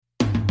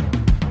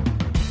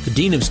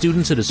The dean of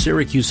students at a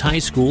Syracuse high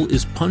school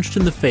is punched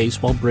in the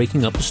face while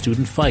breaking up a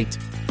student fight.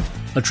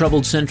 A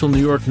troubled Central New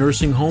York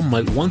nursing home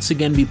might once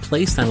again be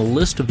placed on a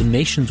list of the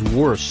nation's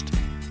worst.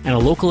 And a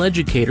local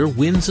educator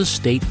wins a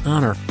state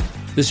honor.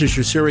 This is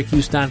your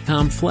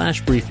Syracuse.com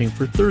flash briefing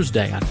for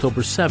Thursday,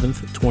 October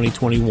 7th,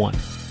 2021.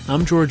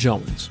 I'm George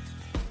Owens.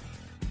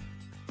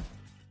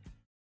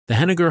 The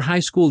Henniger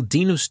High School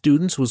Dean of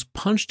Students was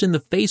punched in the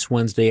face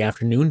Wednesday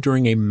afternoon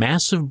during a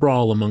massive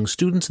brawl among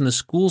students in the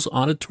school's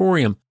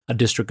auditorium, a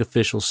district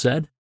official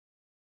said.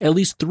 At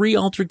least 3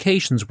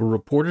 altercations were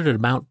reported at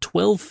about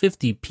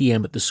 12:50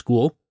 p.m. at the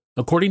school,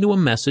 according to a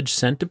message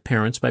sent to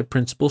parents by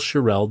Principal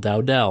Sherelle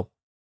Dowdell.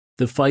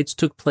 The fights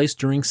took place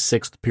during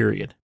 6th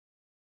period.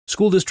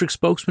 School district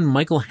spokesman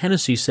Michael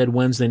Hennessy said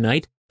Wednesday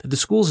night that the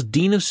school's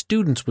Dean of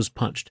Students was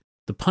punched.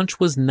 The punch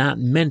was not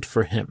meant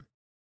for him.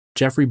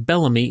 Jeffrey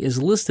Bellamy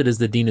is listed as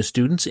the Dean of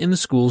Students in the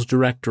school's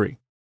directory.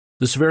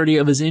 The severity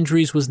of his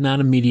injuries was not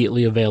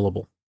immediately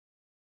available.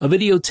 A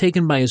video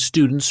taken by a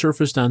student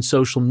surfaced on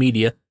social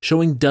media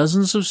showing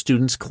dozens of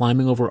students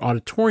climbing over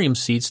auditorium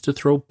seats to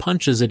throw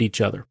punches at each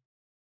other.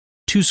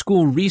 2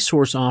 school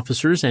resource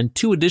officers and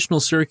 2 additional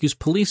Syracuse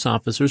police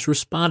officers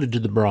responded to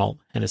the brawl,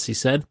 Hennessy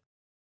said.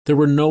 There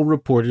were no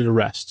reported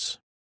arrests.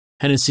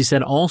 Hennessy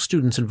said all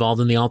students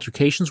involved in the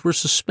altercations were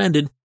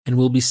suspended and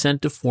will be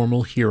sent to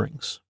formal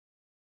hearings.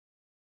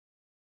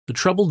 The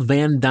troubled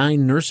Van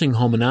Dyne nursing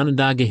home in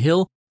Onondaga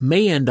Hill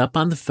may end up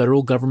on the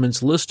federal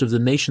government's list of the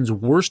nation's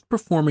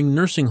worst-performing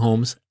nursing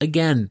homes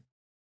again.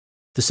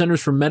 The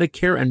Centers for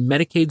Medicare and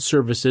Medicaid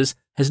Services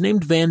has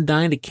named Van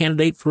Dyne a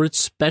candidate for its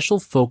Special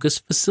Focus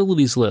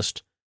Facilities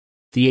list.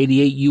 The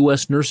 88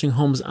 U.S. nursing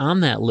homes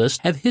on that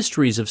list have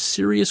histories of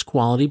serious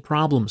quality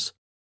problems.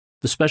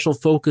 The Special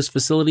Focus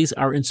facilities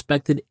are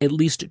inspected at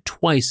least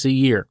twice a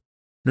year.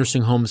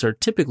 Nursing homes are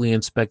typically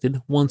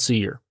inspected once a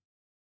year.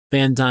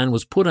 Van Dyne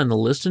was put on the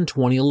list in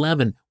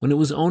 2011 when it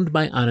was owned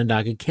by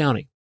Onondaga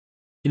County.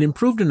 It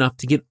improved enough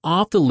to get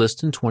off the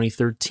list in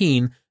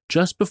 2013,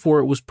 just before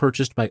it was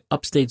purchased by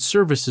Upstate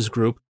Services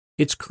Group,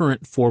 its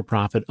current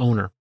for-profit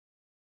owner.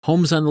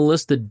 Homes on the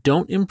list that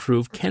don't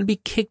improve can be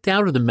kicked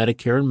out of the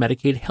Medicare and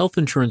Medicaid health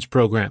insurance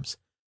programs.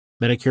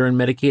 Medicare and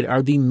Medicaid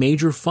are the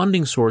major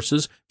funding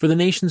sources for the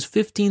nation's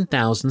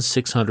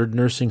 15,600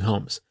 nursing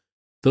homes.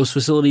 Those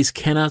facilities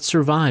cannot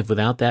survive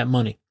without that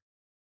money.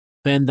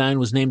 Van Dyne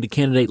was named a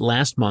candidate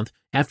last month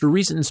after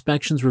recent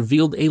inspections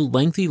revealed a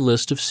lengthy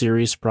list of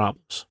serious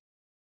problems.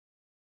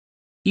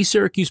 East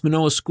Syracuse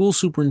Manoa School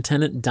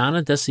Superintendent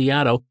Donna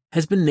Desiato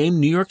has been named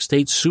New York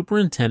State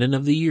Superintendent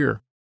of the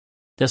Year.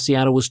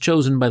 Desiato was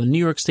chosen by the New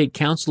York State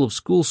Council of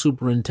School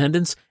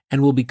Superintendents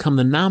and will become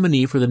the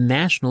nominee for the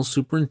National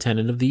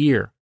Superintendent of the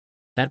Year.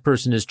 That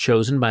person is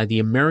chosen by the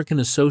American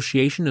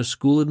Association of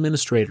School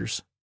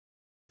Administrators.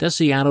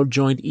 Desiato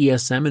joined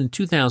ESM in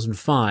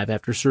 2005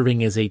 after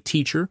serving as a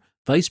teacher,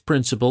 vice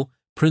principal,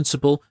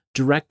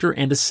 director,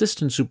 and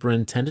assistant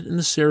superintendent in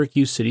the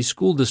Syracuse City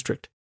School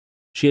District.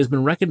 She has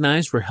been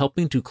recognized for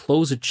helping to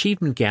close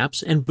achievement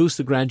gaps and boost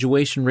the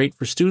graduation rate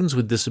for students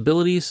with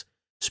disabilities,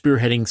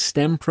 spearheading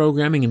STEM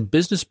programming and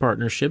business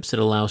partnerships that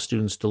allow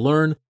students to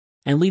learn,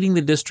 and leading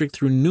the district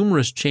through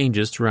numerous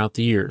changes throughout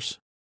the years.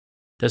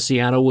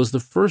 Desiato was the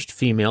first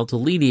female to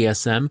lead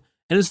ESM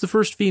and is the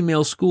first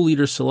female school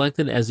leader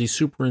selected as the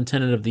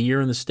Superintendent of the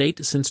Year in the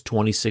state since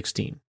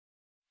 2016.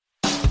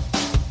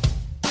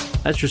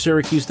 That's your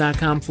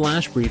Syracuse.com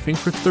flash briefing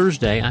for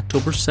Thursday,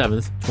 October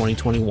 7th,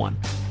 2021.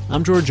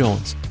 I'm George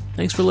Owens.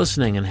 Thanks for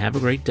listening and have a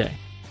great day.